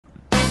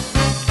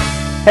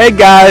Hey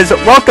guys,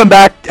 welcome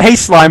back. Hey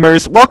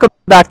Slimers, welcome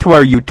back to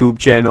our YouTube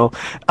channel.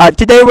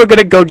 Today we're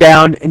gonna go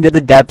down into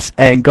the depths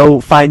and go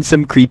find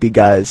some creepy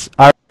guys.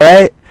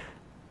 Alright,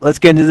 let's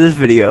get into this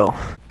video.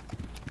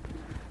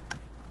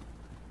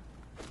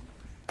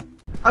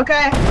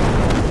 Okay.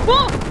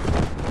 Whoa!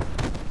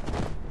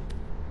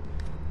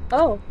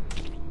 Oh.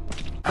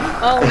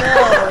 Oh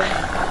no.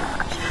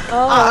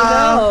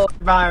 Oh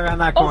no. Right around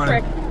that Oh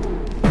corner. frick.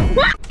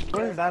 What?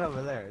 What is that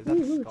over there? Is that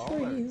a skull?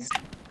 Trees.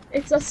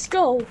 It's a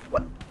skull.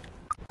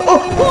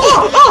 Knifo!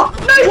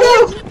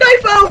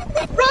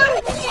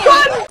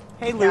 Run!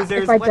 Hey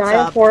losers, If I what's die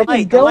up? horribly,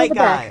 Light, go the in the light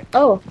guy. back.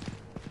 Oh.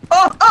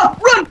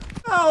 Run!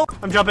 No,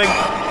 I'm jumping.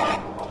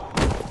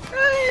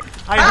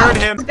 I heard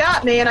him. He's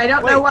got me and I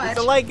don't Wait, know what. it's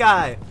the light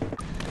guy.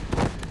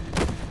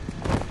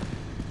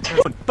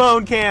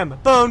 Bone cam,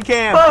 bone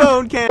cam,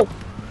 bone cam.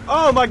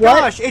 Oh my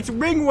gosh, it's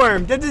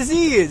ringworm, the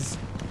disease.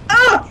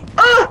 That's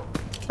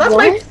my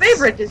What?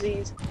 favorite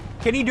disease.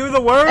 Can he do the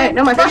worm? Hey,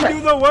 no, my Can he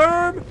flashlight. do the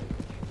worm?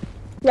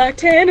 Black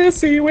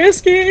Tennessee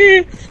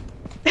whiskey.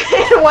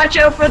 Watch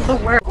out for the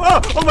worm.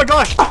 Oh my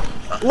gosh!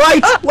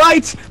 Light!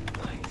 Light!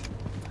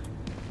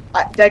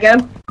 Did I get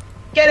him?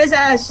 Get his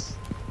ass!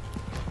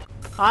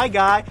 Hi,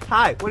 guy.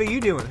 Hi. What are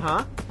you doing,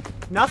 huh?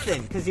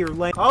 Nothing, because you're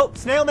lame. Oh,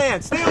 Snail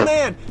Man! Snail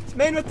Man!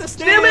 Man with the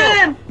snail!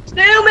 Snailman!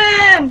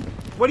 Snailman!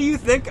 What do you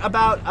think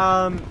about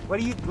what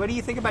do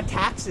you think about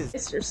taxes?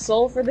 It's your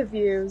soul for the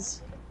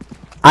views.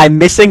 I'm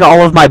missing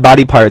all of my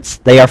body parts.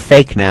 They are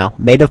fake now,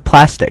 made of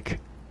plastic.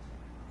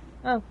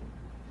 Oh.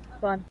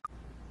 Fun.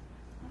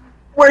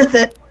 Worth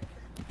it.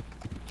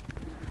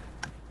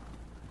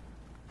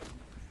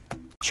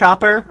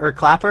 Chopper or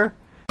clapper?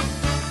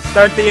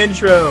 Start the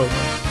intro.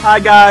 Hi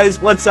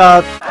guys, what's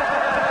up?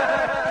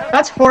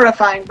 That's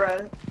horrifying,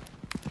 bro.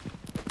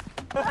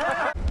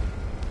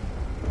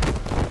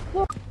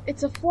 Look,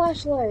 it's a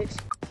flashlight.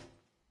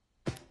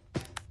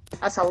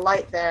 That's a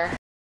light there.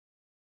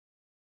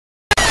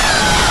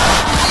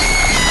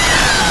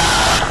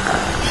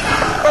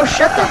 Oh,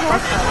 shut the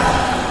fuck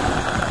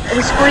up. It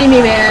was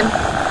Screamy Man.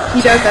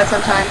 He does that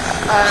sometimes.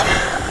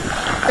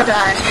 To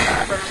die.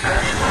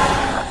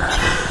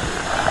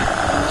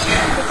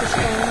 It's a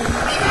skull.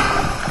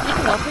 You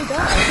can help me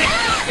die.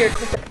 Here.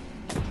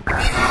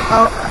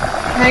 Oh,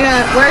 hang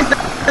on. Where's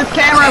the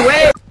camera?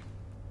 Wait!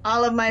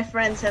 All of my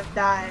friends have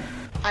died.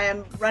 I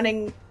am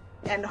running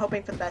and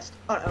hoping for the best.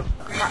 Oh no.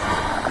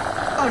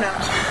 Oh no.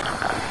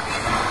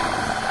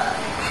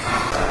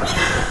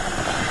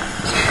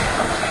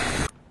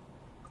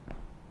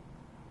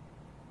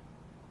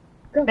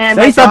 Man,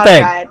 Say my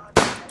something. dog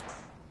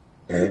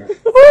died.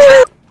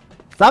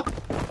 Stop.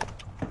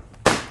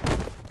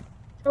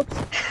 Oops.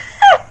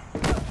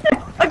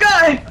 A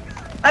guy!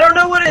 I don't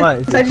know what it is. What,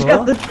 is I it just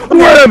cool? got the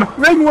Worm!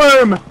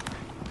 Ringworm!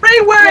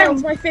 ringworm!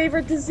 It's my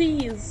favorite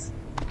disease.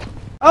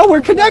 Oh,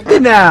 we're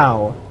connected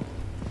now!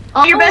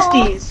 All your Aw.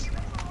 besties.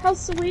 How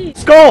sweet.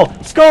 Skull!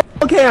 Skull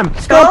cam!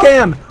 Skull Skull?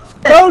 cam!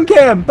 Bone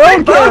cam!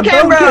 Bone Bone cam!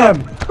 cam, Bone bro.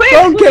 cam! Quick,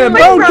 Bone cam!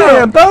 quick, Bone bro.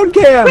 cam! Bone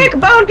cam! Quick,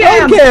 bone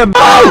cam! Bone cam!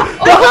 Oh!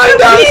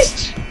 Behind us!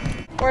 Beast!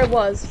 Or it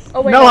was.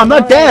 Oh wait. No, I'm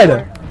not dead!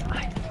 anymore.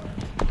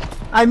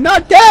 I'm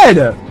not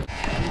dead!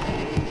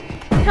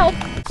 Help!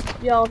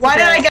 Y'all. Why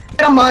did I get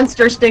a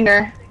monster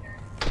stinger?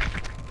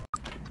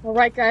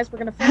 Alright guys, we're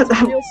gonna find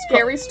some real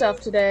scary stuff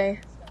today.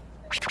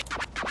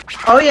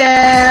 Oh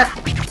yeah!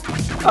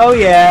 Oh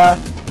yeah!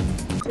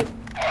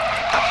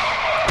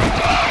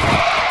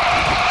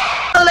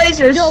 The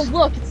lasers! Yo,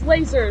 look, it's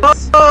lasers.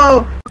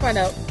 Oh! Find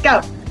out.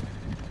 Go!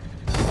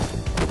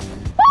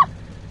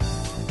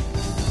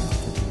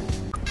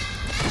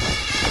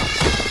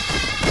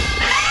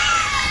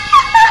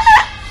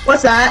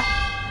 What's that?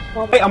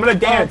 Wait, I'm gonna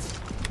dance.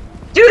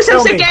 Do some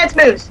Tell sick me. dance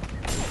moves!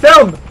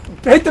 Film!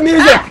 Hit the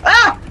music!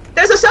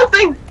 There's a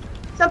something!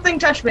 Something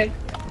touched me.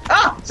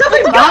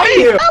 Something's got Behind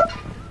me! you!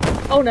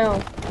 Oh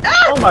no.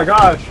 Oh my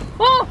gosh!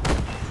 Oh!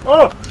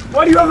 Oh!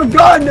 Why do you have a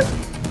gun?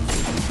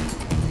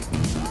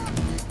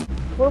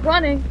 We're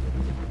running.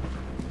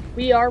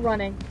 We are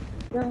running.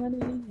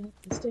 Running up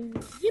the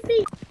stairs.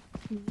 Yippee!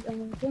 We are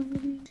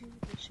running to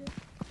the ship.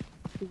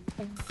 We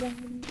are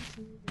running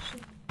to the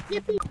ship.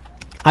 Yippee!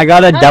 I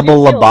got a How do you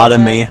double feel about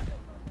lobotomy.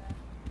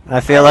 I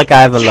feel like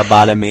I have a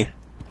lobotomy.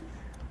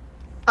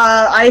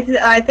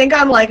 I think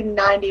I'm like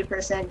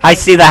 90%. I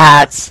see the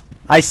hats.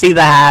 I see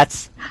the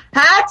hats.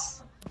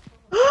 Hats?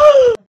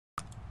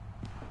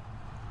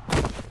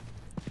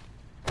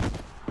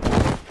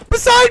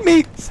 Beside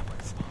me!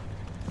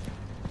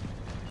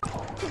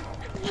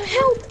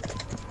 Help!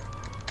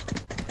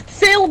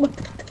 Film!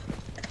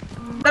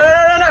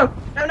 No.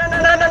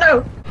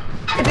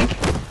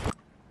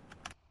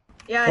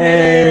 Yeah,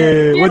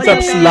 Hey, what's up,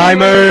 Yippee!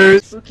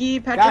 Slimers? Spooky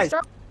Guys. Patrick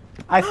Star.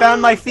 I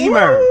found my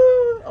femur.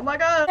 Woo! Oh my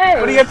god. Hey!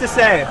 What do you have to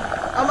say?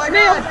 Oh my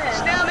Snailman. god.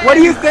 Snailman. What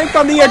do you think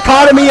on the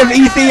economy of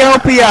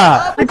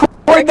Ethiopia?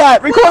 Record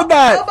that! Record Oh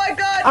that! my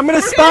god. I'm gonna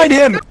Where is spine he?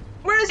 him!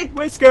 Where is he?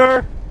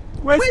 Whisker!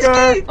 Whisker!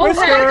 Whiskey! Oh my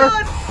Whisker!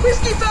 god!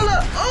 Whiskey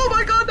fella! Oh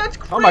my god, that's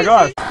crazy! Oh my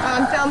gosh.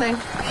 I'm filming.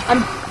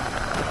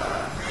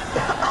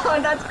 Oh,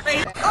 that's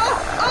crazy. Oh!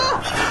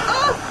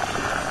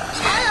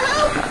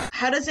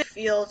 How does it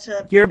feel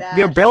to be Your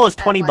bad bill is at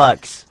 20 life?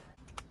 bucks.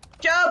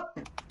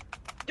 Jump!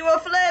 Do a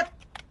flip!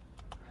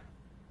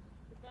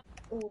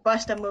 Ooh,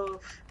 bust a move.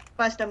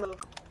 Bust a move.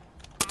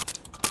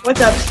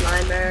 What's up,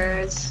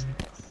 Slimers?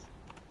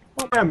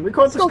 Cam,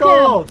 record the Skull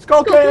skull! cam!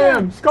 Skull Skull cam!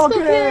 cam! Skull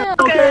Skull cam! cam!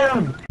 Skull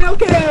cam! Snail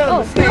cam!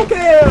 Oh, Snail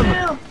okay.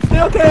 cam!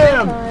 Snail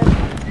cam!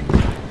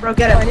 Time. Bro,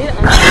 get Oh, I him. need to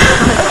Hey,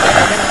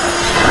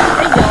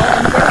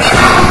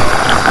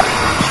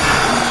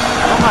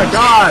 Oh my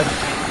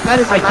god! That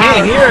is I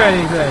can't hear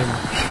anything!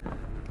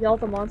 y'all,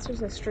 the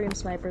monsters are stream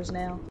snipers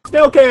now.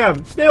 Snail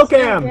cam! Snail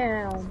cam!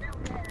 Down.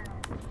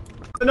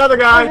 Another Oh,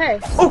 guy! hey.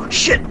 Oh,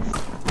 shit!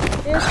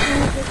 It's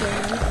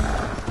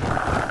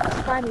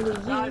finally you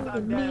Guys, I'm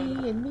and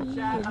me and me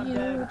Chat, I'm and you,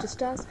 dead.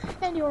 just us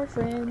and your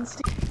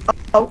friends.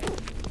 Oh.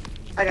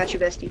 I got you,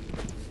 bestie.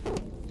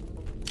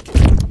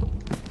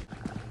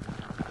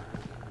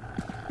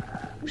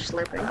 I'm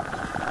slurping.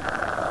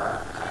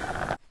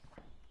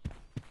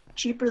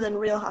 Cheaper than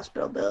real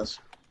hospital bills.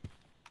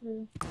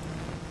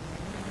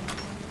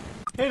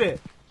 Hit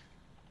it!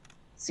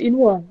 Scene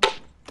one.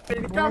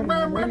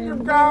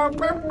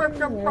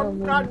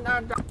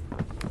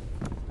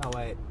 Oh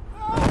wait.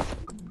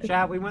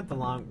 Chat, we went the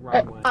wrong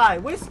way. Hi,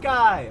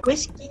 Whiskey!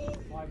 Whiskey?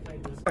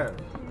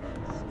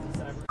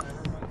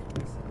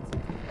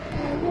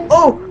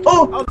 Oh!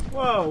 Oh! Oh,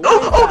 whoa! what Oh!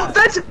 is Oh! that?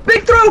 That's a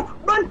big throw!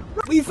 Run!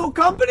 Lethal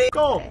Company!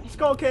 Skull! Okay.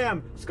 Skull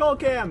cam! Skull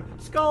cam!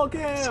 Skull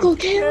cam! Skull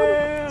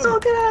cam! So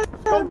good!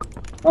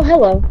 Oh,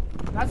 hello.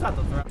 That's not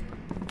the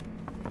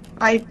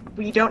threat.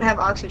 We don't have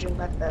oxygen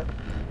left though.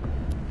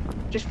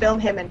 Just film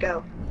him and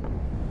go.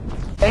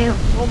 Damn,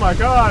 Oh my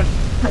god!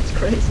 that's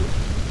crazy.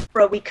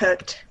 Bro, we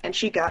cooked, and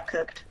she got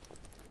cooked.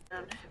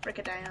 Break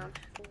it down.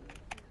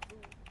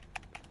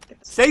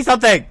 Say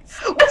something!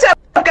 What's up,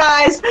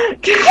 guys?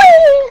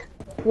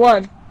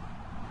 One.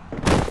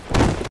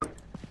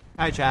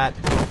 Hi, chat.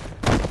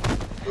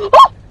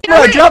 Oh,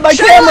 No, drop my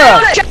shine camera!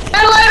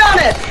 a light on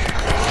it!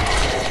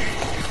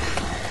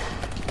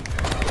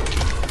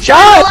 Shine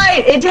a Shot!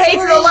 light! It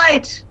hates the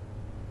light!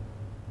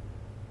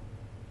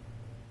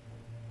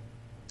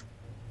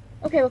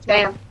 Okay, let's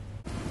Damn.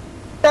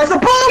 That's the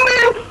bomb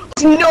man!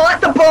 It's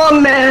not the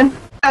bomb man!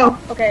 Oh.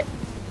 Okay.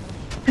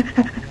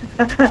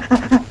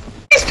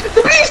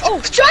 The beast!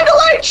 Oh. Shine the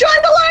light!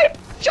 Shine the light!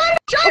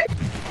 Shine!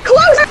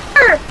 Closer!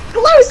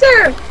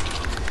 Closer!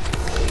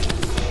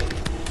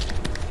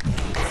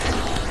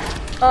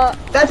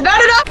 That's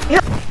not enough!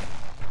 Yeah.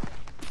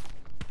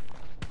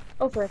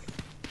 Oh, frick.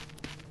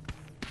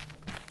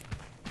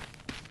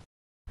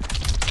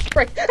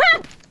 Frick.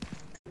 Ah!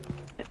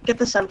 Get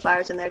the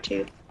sunflowers in there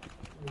too.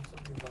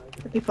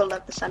 The people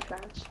love the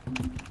sunflowers.